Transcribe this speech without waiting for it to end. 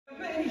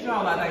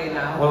all that, are you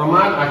now? Well,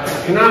 I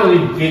can only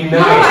deny no,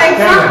 it.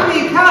 exactly,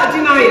 you can't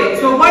deny it.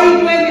 So why are you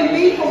blaming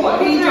me for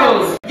what he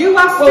does? You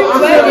asked him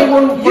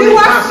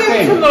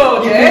to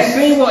load it. You can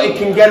see what he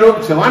can get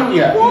up to, haven't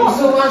you? What?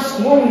 He's the last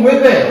one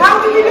with it.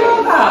 How do you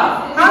know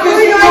that? How do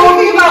Because you know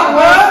anything about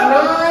last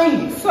work?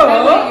 night. So?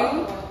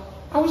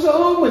 I was at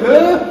home with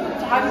her.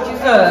 How did you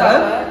see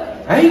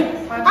her? Hey?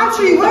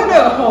 Actually, you weren't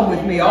at home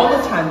with me all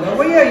the time though,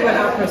 were you? You went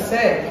out for a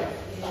sip.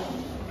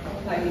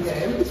 Like you do.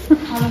 Oh,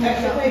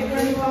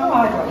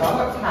 I don't know.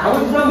 I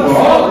was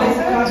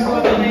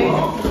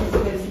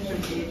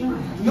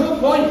no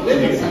point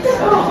living.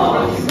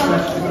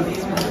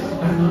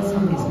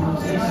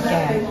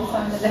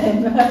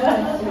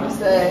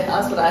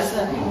 That's what I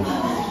said.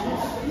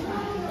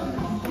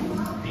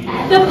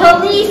 The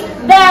police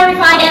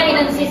verified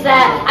evidence is there.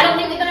 I don't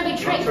think they're going to be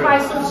tricked by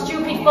some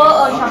stupid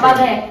Photoshop, are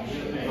they?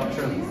 Not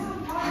true.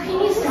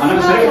 I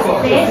never said it before.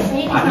 I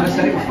never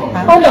said it before.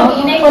 Oh no,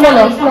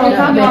 it's not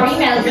from your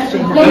emails.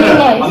 I'm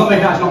not making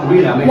that, it's not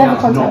really, I'm making that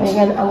it's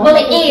not. Well,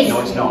 it is. No,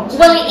 it's not.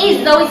 Well, it is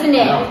though, isn't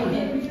it?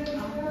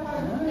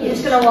 You're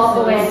just going to walk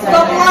away.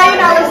 Stop lying,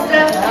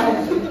 Alistair.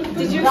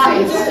 Did you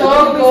say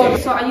so good?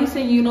 So are you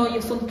saying you know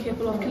your son's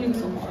capable of killing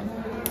someone?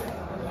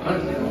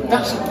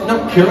 That's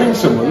not killing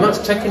someone, that's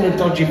taking a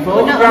dodgy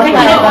photograph.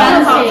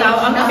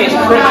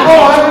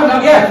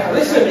 Yeah,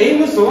 listen, he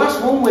was the last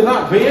one with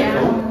that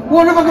vehicle.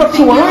 What have I got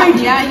to hide?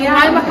 Yeah,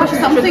 I'm a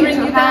something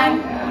to hide.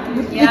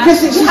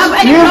 Because it's a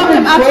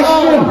stupid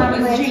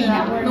question.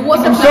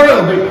 I'm sorry,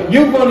 but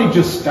you've only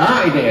just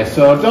started here,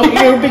 so don't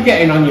you be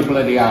getting on your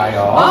bloody eye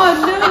horse.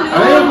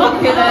 Oh, no,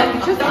 okay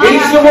then.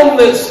 He's the one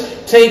that's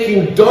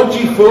taking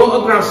dodgy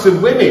photographs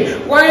of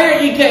women. Why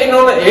aren't you getting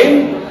on at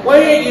him?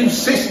 Why aren't you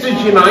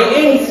sisters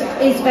uniting?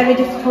 It's very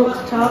difficult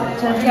to talk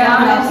to.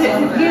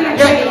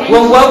 Yeah,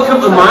 well,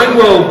 welcome to my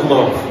world,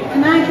 love.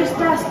 Can I just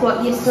ask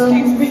what your son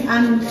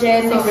and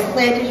this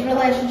lady's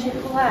relationship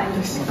are like?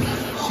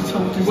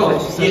 Well,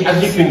 as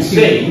you can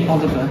see,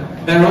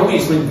 they're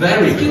obviously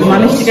very close.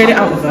 Managed to get it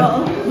out of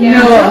her?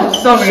 Yeah. No,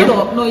 sorry. Shut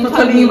up. No, not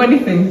telling you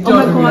anything. Oh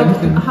my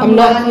God. I'm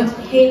not.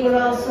 He would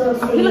also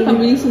see. I feel like I'm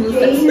losing this.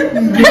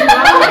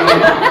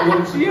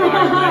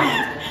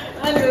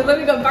 Anyway, let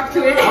me go back to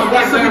it. Get it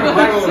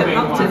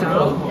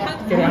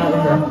out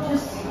of her.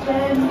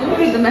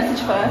 Read the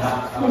message first.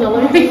 No,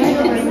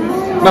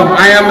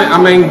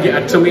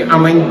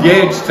 I'm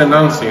engaged to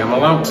Nancy. I'm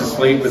allowed to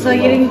sleep with her. So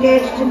you're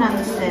engaged to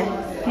Nancy?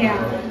 Yeah.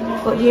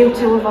 But you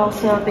two have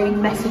also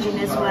been messaging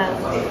as well.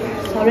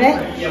 Sorry?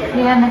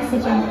 Yeah,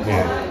 messaging.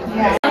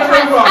 Yeah.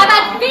 I've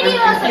had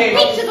videos and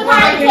pictures of her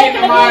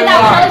taken of me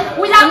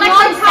without my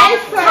consent,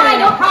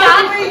 tied up,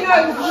 Dad.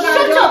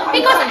 Shut up,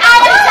 because I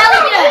am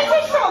telling you.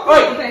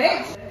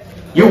 Right.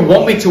 You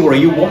want me to worry,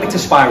 you want me to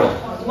spiral.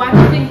 Why do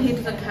you think he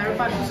doesn't care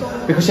about himself?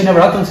 Because he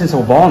never had done since I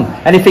was born.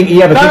 Anything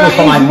he ever did was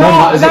for my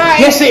mum.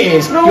 Yes, it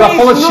is. No, you are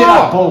full of it's shit,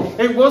 not. that bull.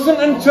 It wasn't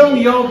until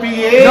your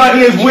behaviour. No,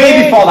 it is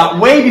way before that.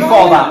 Way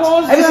before No, that. it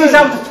wasn't. Ever since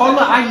I was a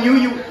toddler, I knew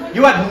you.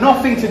 You had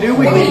nothing to do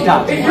with me,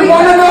 Dad. If you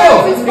want to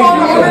know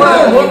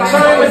what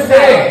time of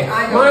day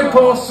my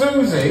poor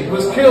Susie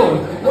was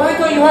killed, why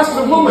don't you ask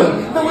the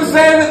woman that was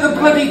there at the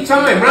bloody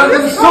time, rather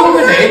than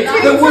somebody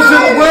that was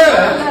at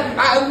work,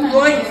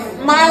 like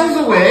miles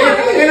away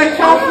in a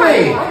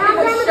cafe?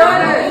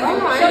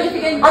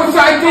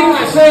 I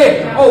didn't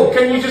say, oh,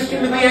 can you just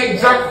give me the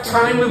exact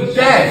time of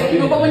death?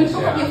 No, but when you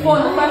pick up your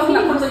phone, the first thing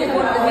that comes on your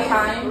phone is the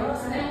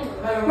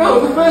time. No,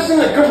 the first thing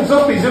that comes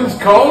up is who's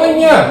calling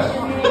you.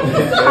 Oh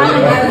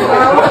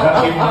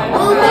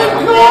my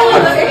God!